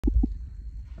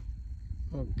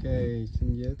Ok,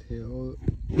 xin giới thiệu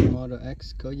Model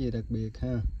X có gì đặc biệt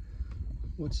ha.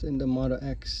 What's in the Model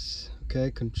X?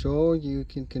 Okay, control, you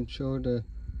can control the,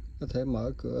 có thể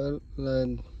mở cửa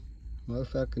lên, mở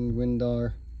fucking window.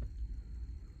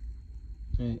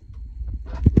 Này.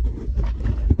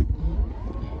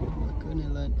 Mở cửa này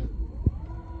lên.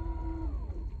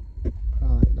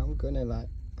 Rồi, đóng cửa này lại.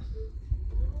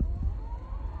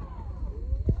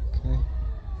 Ok.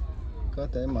 Có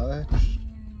thể mở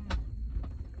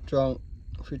tròn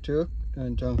phía trước,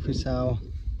 tròn phía sau.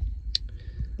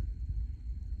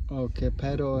 Okay,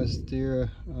 pedal and steer,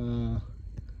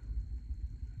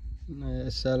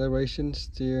 acceleration,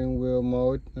 steering wheel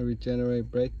mode,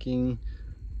 regenerate braking,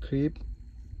 creep,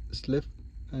 slip,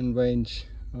 and range.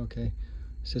 Okay,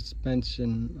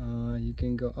 suspension, you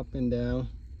can go up and down.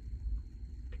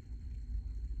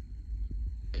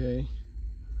 Okay,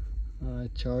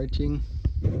 charging.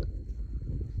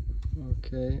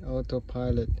 Okay,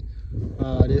 autopilot.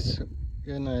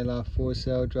 Cái này là full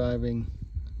self driving.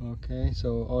 Okay,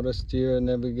 so auto steer,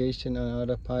 navigation, and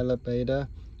autopilot beta.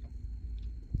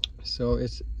 So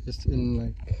it's in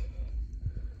like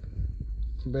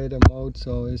beta mode,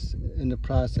 so it's in the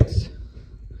process.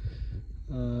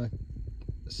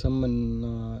 Summon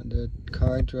the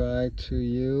car drive to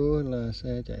you, là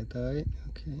xe chạy tới.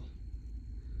 Okay.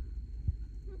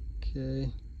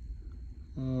 Okay.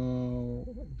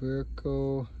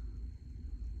 Vehicle.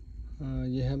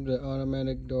 You have the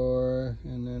automatic door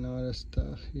and then all the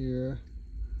stuff here.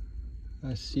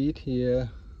 A seat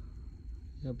here.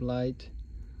 You have light.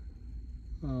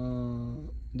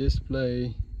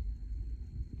 Display.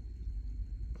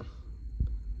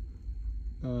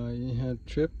 You have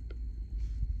trip.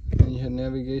 And you have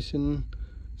navigation,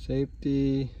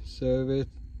 safety, service,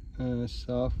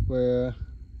 software.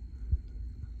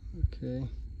 Okay.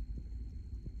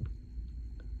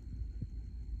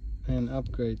 And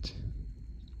upgrade.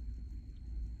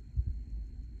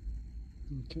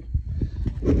 Okay,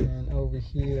 and over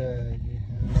here you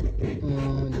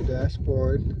have the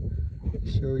dashboard,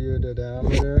 show you the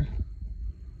diameter,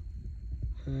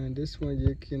 and this one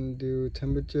you can do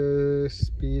temperature,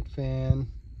 speed, fan,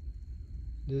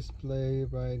 display,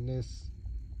 brightness,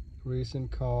 recent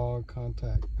call,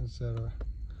 contact, etc.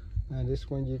 And this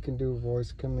one you can do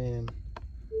voice command,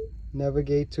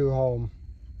 navigate to home.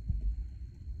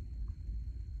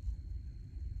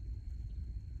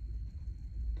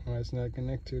 Oh, it's not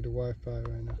connected to the Wi-Fi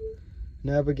right now.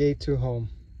 Navigate to home.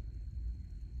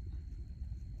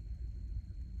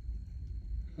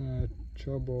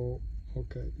 Trouble.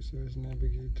 Okay, so it's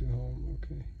navigate to home.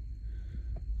 Okay.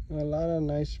 A lot of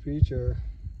nice feature.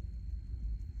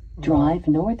 Drive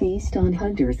northeast on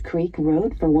Hunters Creek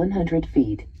Road for 100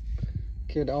 feet.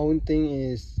 Okay, the only thing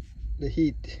is the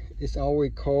heat. It's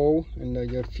always cold under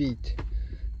your feet.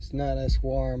 It's not as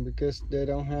warm because they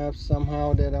don't have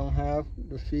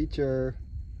the feature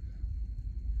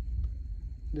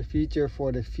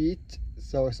for the feet,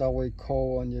 so it's always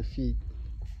cold on your feet.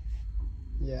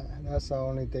 Yeah, that's the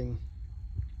only thing.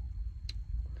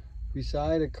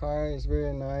 Beside, the car is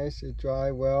very nice. It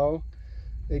drives well.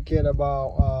 It get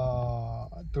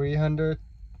about 300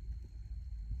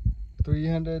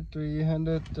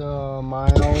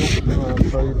 miles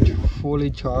fully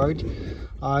charged.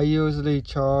 I usually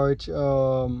charge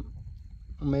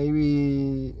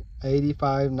maybe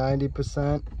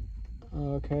 85-90%.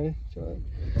 Okay, so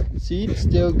seat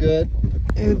still good,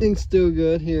 everything's still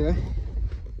good here.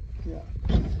 Yeah,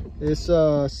 it's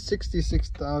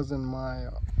 66,000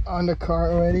 miles on the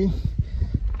car already,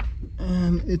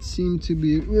 and it seemed to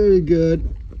be really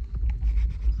good.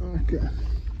 Okay.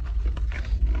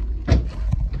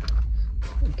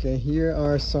 Okay, here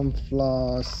are some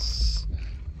flaws.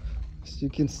 As you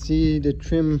can see, the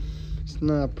trim is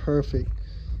not perfect.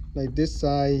 Like this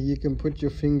side, you can put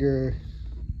your finger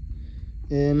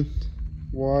in,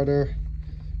 water,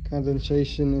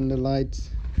 condensation in the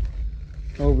lights.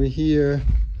 Over here,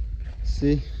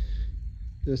 see,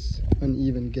 this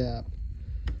uneven gap.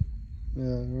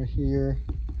 Right here,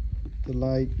 the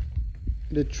light,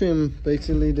 the trim,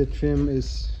 basically the trim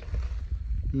is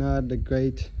not the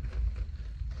great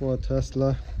for a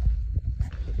Tesla.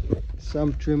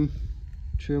 Some trim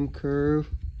curve,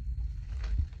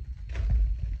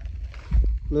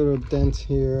 little dents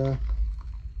here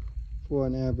for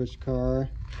an average car.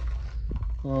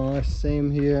 Same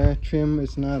here, trim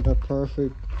is not a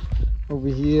perfect. Over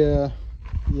here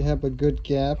you have a good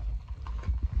gap,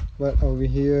 but over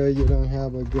here you don't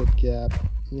have a good gap.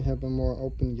 You have a more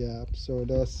open gap, so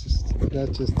that's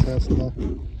just Tesla.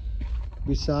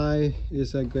 Beside,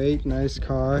 is a great, nice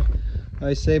car.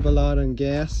 I save a lot on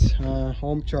gas.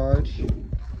 Home charge.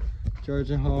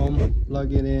 charge it home,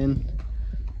 plug it in,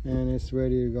 and it's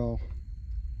ready to go.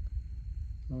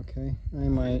 Okay,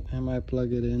 I might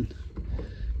plug it in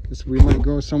because we might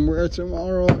go somewhere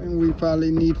tomorrow and we probably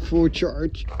need full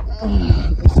charge.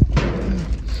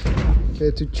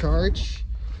 Okay, to charge,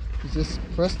 you just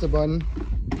press the button.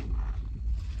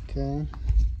 Okay,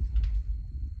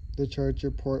 the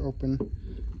charger port open,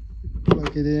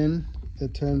 plug it in,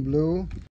 it turned blue.